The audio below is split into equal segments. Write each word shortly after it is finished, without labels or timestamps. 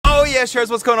yeah,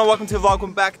 shares, what's going on? Welcome to the vlog.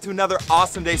 Welcome back to another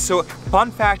awesome day. So, fun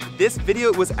fact, this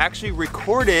video was actually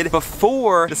recorded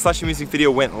before the Slushie music video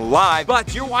went live,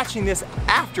 but you're watching this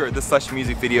after the Slushie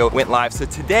music video went live. So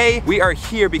today, we are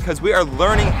here because we are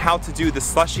learning how to do the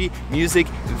Slushie music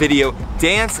video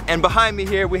dance. And behind me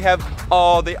here, we have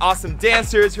all the awesome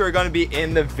dancers who are gonna be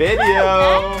in the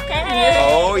video.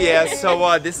 Oh yeah,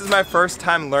 so this is my first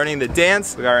time learning the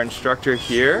dance. We got our instructor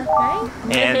here,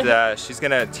 and she's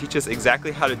gonna teach us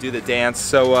exactly how to do the dance.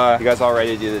 So you guys all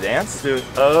ready to do the dance?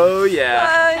 Oh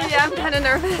yeah. Yeah, I'm kind of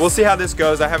nervous. We'll see how this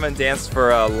goes. I haven't danced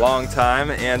for a long time,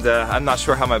 and I'm not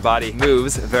sure how my body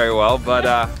moves very well, but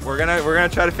we're gonna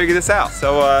try to figure this out.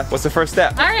 So what's the first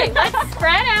step? All right, let's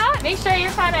spread out. Make sure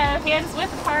you're kind of hands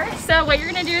width apart. So what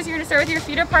you're gonna do is you're gonna start with your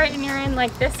feet apart, and you're in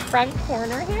like this front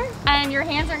corner here, and your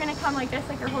hands are gonna come like this,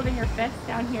 like you're holding your fist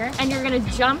down here, and you're gonna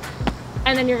jump,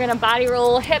 and then you're gonna body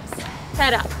roll, hips,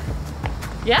 head up.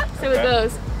 Yep, so it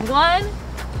goes 1,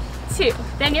 2.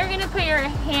 Then you're gonna put your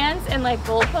hands in like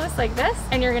goalposts like this,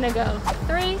 and you're gonna go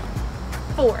 3,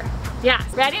 4. Yeah,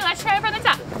 ready? Let's try it from the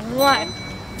top. 1,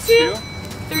 2,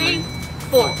 3,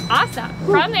 4. Awesome.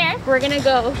 From there, we're gonna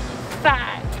go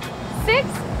 5, 6,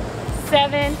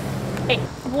 7, 8.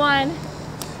 1,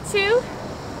 2,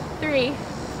 3,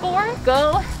 4.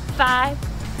 Go 5,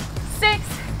 6,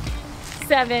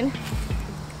 7,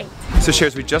 8. So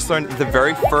shares, we just learned the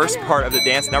very first part of the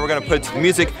dance. Now we're gonna put it to the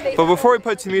music. But before we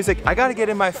put it to the music, I gotta get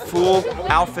in my full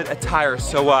outfit attire.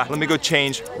 So let me go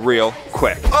change real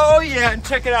quick. Oh yeah, and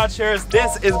check it out, shares.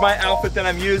 This is my outfit that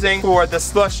I'm using for the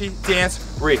Slushie dance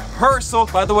rehearsal.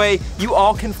 By the way, you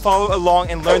all can follow along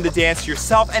and learn the dance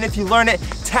yourself. And if you learn it,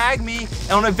 tag me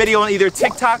on a video on either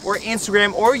TikTok or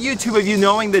Instagram or YouTube of you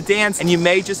knowing the dance, and you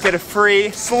may just get a free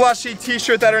Slushie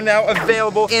t-shirt that are now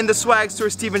available in the swag store,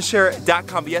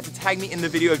 stevenshare.com. But you have to tag me in the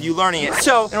video of you learning it.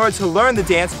 So in order to learn the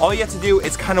dance, all you have to do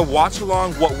is kind of watch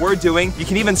along what we're doing. You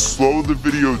can even slow the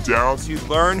video down so you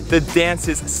learn the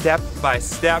dances step by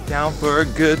step. Down for a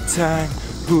good time.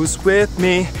 Who's with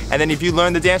me? And then if you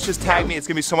learn the dance, just tag me. It's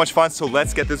gonna be so much fun. So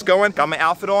let's get this going. Got my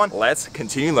outfit on. Let's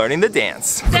continue learning the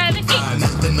dance. 7, 8.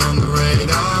 Nothing on the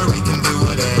radar. We can do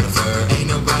whatever. Ain't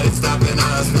nobody stopping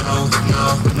us. No.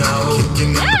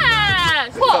 Yeah!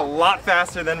 It's a Cool. lot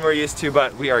faster than we're used to,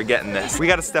 but we are getting this. We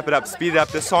gotta step it up, speed it up.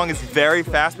 This song is very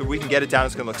fast, but we can get it down.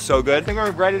 It's gonna look so good. I think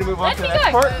we're ready to move on Let's to be the next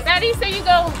good. part. Ready? So you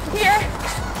go here,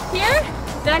 here,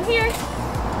 then here,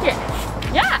 here.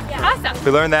 Yeah, awesome.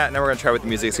 We learned that, now we're gonna try with the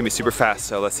music. It's gonna be super fast,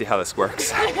 so let's see how this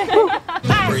works. 5, 6, 7,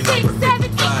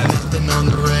 8. Nothing on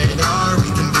the radar.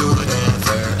 We can do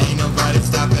whatever. Ain't nobody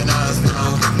stopping us.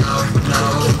 No.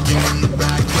 Kicking in the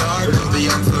backyard. We'll be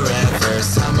up forever.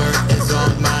 Summer is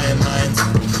on my mind.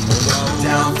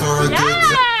 Down for a good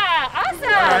time.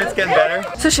 Awesome. It's getting better.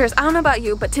 So shares, I don't know about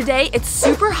you, but today it's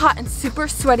super hot and super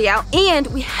sweaty out, and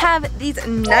we have these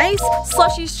nice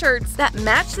Slushie shirts that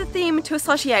match the theme to a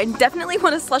Slushie. I definitely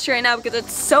want a Slushie right now because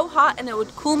it's so hot and it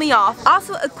would cool me off.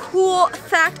 Also, a cool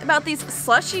fact about these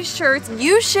Slushie shirts,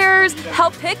 you shares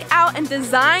help pick out and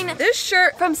design this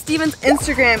shirt from Steven's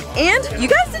Instagram, and you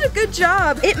guys did a good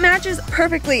job. It matches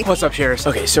perfectly. What's up, shares?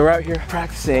 Okay, so we're out here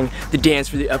practicing the dance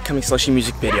for the upcoming Slushie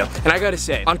music video. And I gotta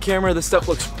say, on camera, this stuff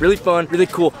looks really fun, really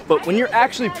cool, but when you're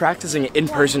actually practicing it in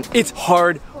person, it's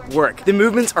hard work. The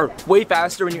movements are way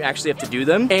faster when you actually have to do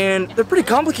them, and they're pretty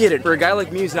complicated. For a guy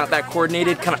like me who's not that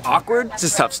coordinated, kind of awkward, this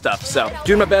is tough stuff. So,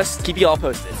 doing my best, keep you all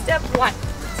posted. Step 1,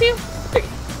 2, 3,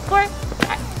 4,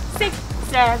 5, 6,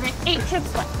 7, 8.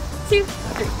 Hips 1, 2,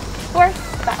 3, 4,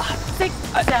 5, 6,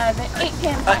 7, 8.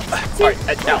 Hands 1, 2, 3,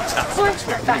 4,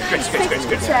 5, 6,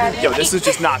 7. Yo, this is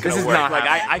just not gonna This is work. not like,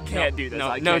 happening. I can't do this.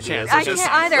 No chance. I can't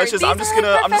either. let's just- These I'm just are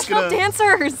gonna- professional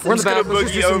dancers. We're in the back,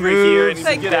 let's just over here and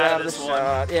Like, get out of this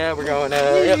one. Yeah, we're going,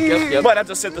 yep. Might have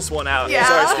to sit this one out. Yeah.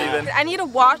 Sorry, Steven. I need to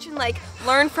watch and like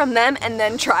learn from them and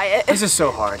then try it. This is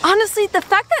so hard. Honestly, the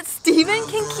fact that Steven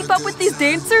can keep up with these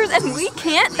dancers and we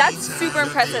can't, that's super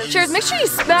impressive. Shares, make sure you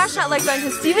smash that like button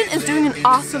because Steven is doing an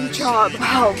awesome job.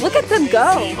 Wow, look at them go.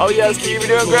 Oh yes, Steve,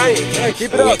 you're doing great. Yeah,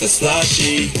 keep it up. With the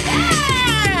Slushie.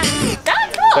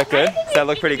 That's cool. Is that good? Does that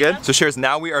look pretty good? So shares,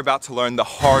 now we are about to learn the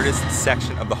hardest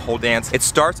section of the whole dance. It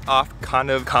starts off kind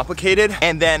of complicated,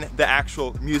 and then the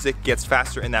actual music gets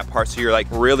faster in that part. So you're like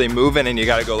really moving and you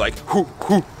gotta go like hoo,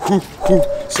 hoo, hoo, hoo.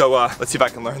 So let's see if I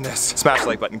can learn this. Smash the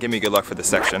like button, give me good luck for this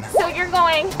section. So you're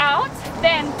going out,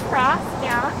 then cross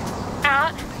down,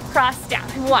 out, cross down.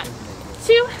 1,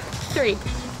 2, 3,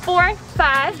 4,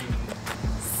 5,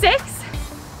 6,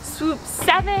 swoop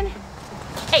 7,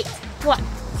 8. 1,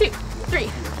 2, 3,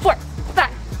 4, 5,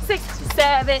 6,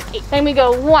 7, 8. Then we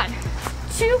go 1,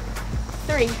 2,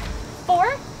 3,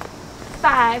 4,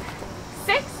 5,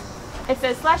 6, It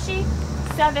says Slushie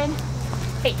 7,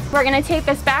 8. We're gonna take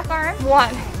this back arm. 1,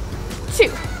 2,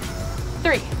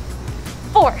 3,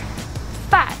 4,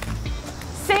 5,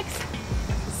 6,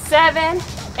 7,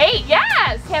 8.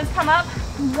 Yes! Hands come up.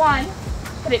 1,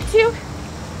 hit it 2,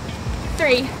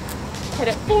 3, hit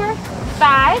it 4,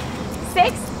 5,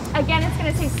 6. Again, it's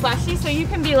gonna say Slushie, so you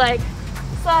can be like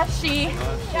Slushie.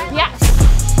 Yes.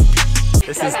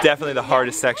 This is definitely the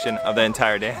hardest section of the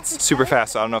entire dance. Super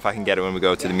fast, so I don't know if I can get it when we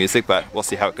go to the music, but we'll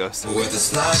see how it goes. With a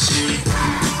slushie.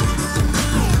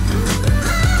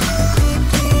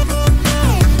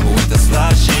 With a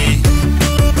slushie.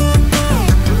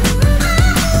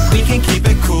 We can keep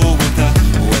it cool with a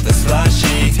slushie.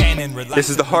 This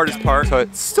is the hardest part, so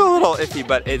it's still a little iffy,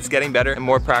 but it's getting better, and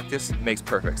more practice makes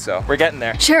perfect, so we're getting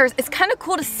there. Cheers, it's kind of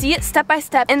cool to see it step by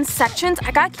step in sections.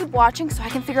 I gotta keep watching so I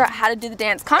can figure out how to do the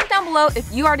dance. Comment down below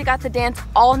if you already got the dance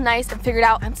all nice and figured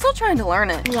out. I'm still trying to learn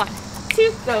it. 1,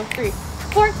 2, go 3,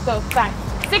 4, go 5,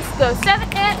 6, go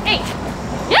 7, and 8.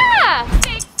 Yeah!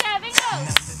 6, 7, go!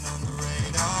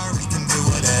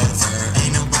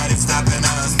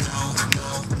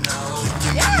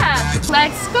 Yeah!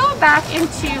 Let's go back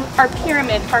into our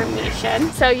pyramid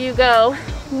formation. So you go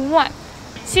 1,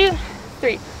 2,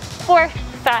 3, 4,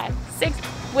 5, 6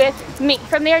 with me.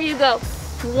 From there you go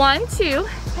 1, 2,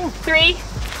 3,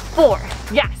 4.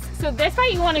 Yes. So this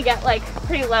part you want to get like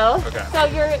pretty low. Okay. So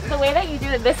the way that you do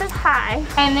it, this is high,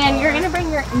 and then you're gonna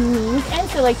bring your knees in,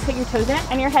 so like put your toes in,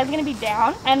 and your head's gonna be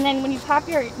down. And then when you pop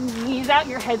your knees out,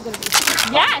 your head's gonna be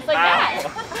yes, like that.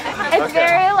 It's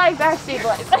very like Backstreet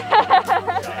Boys.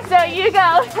 So you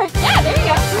go, yeah, there you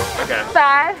go. Okay.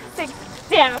 5, 6,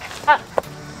 down, up.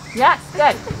 Yes,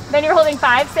 good. Then you're holding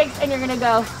 5, 6, and you're gonna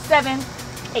go 7,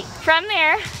 8. From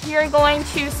there, you're going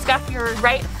to scuff your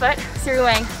right foot. So you're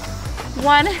going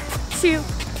 1, 2,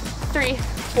 3,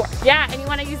 4. Yeah, and you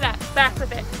want to use that back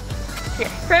with it. Here.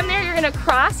 From there, you're gonna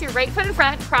cross your right foot in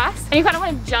front, cross, and you kind of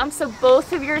want to jump so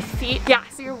both of your feet, yeah,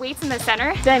 so your weight's in the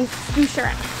center, then scoosh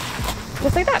around.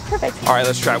 Just like that, perfect. All right,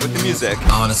 let's try it with the music.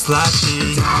 On a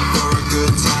slushie, down for a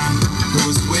good time.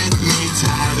 Who's with me?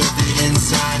 Tired of the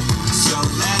inside. So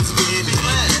let's get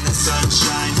it in the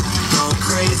sunshine. Go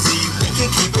crazy, we can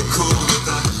keep it cool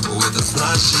with a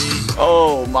slushie.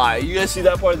 Oh my, you guys see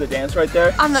that part of the dance right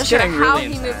there? I'm not It's sure getting how really he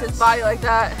moves intense. his body like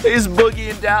that. He's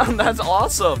boogieing down, that's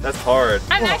awesome. That's hard.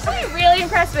 I'm actually really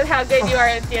impressed with how good you are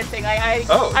at dancing. Like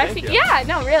Thank you. Yeah,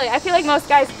 no, really. I feel like most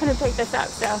guys couldn't pick this up,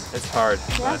 so It's hard,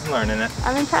 but I'm learning it.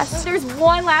 I'm impressed. There's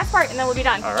one last part and then we'll be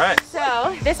done. All right.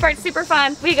 So this part's super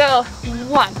fun. We go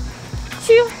 1,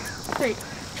 2, 3,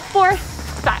 4,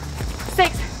 5,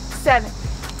 6, 7,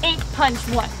 8. Punch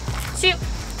 1, 2,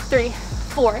 3,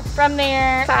 4. From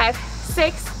there, 5,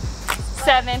 6,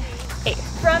 7, 8.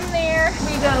 From there,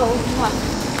 we go 1,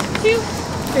 2,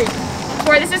 3,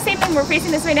 4. This is the same thing. We're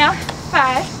facing this way now.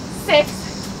 5, 6,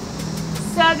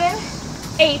 7,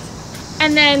 8.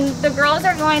 And then the girls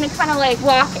are going to kind of like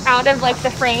walk out of like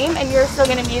the frame, and you're still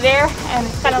going to be there, and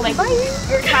it's kind of like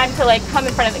your time to like come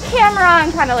in front of the camera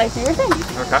and kind of like do your thing.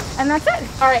 Okay. And that's it.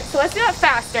 All right, so let's do it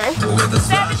faster. With a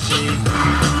slushie.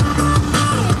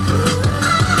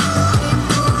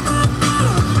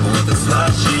 With a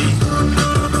slushie.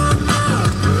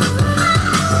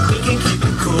 We can keep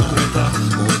it cool with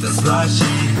a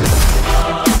slushie.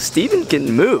 Steven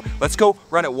can move. Let's go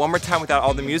run it one more time without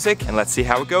all the music, and let's see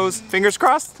how it goes. Fingers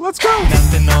crossed, let's go.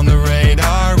 Nothing on the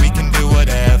radar, we can do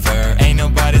whatever. Ain't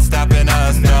nobody stopping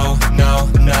us, no, no,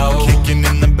 no. Kicking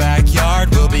in the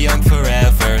backyard, we'll be young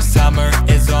forever. Summer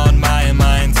is on my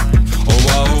mind. Oh,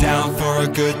 whoa. Down for a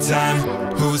good time,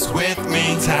 who's with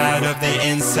me? Tired of the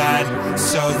inside,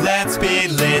 so let's be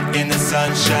lit in the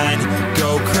sunshine.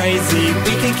 Go crazy,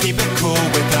 we can keep it cool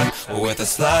with a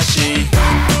slushie.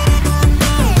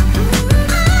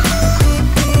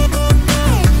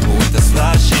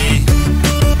 Slushie.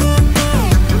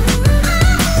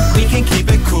 We can keep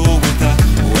it cool with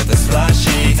a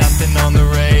slushie. Nothing on the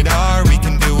radar, we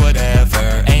can do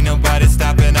whatever. Ain't nobody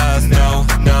stopping us, no,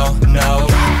 no, no.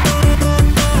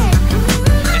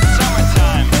 It's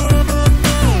summertime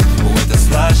with a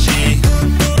slushie.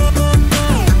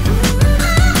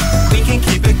 We can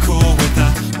keep it cool with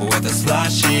a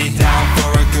slushie. Down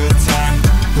for a good time,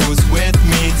 who's with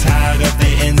me? Tired of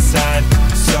the inside,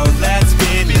 so let's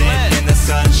be lit in the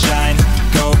sunshine.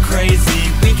 Go crazy,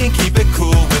 we can keep it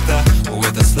cool with a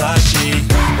slushie.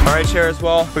 All right, ride share as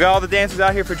well. We got all the dancers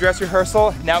out here for dress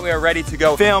rehearsal. Now we are ready to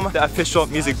go film the official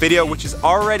music video, which is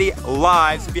already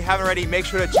live. So if you haven't already, make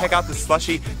sure to check out the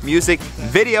Slushie music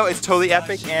video. It's totally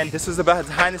epic, and this was about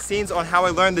behind the scenes on how I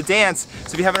learned the dance.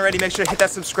 So if you haven't already, make sure to hit that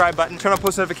subscribe button, turn on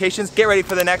post notifications, get ready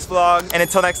for the next vlog. And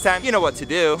until next time, you know what to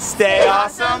do. Stay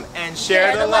awesome and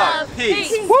share the love.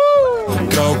 Peace. Woo!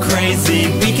 Go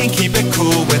crazy, we can keep it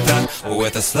cool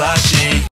with a slushie.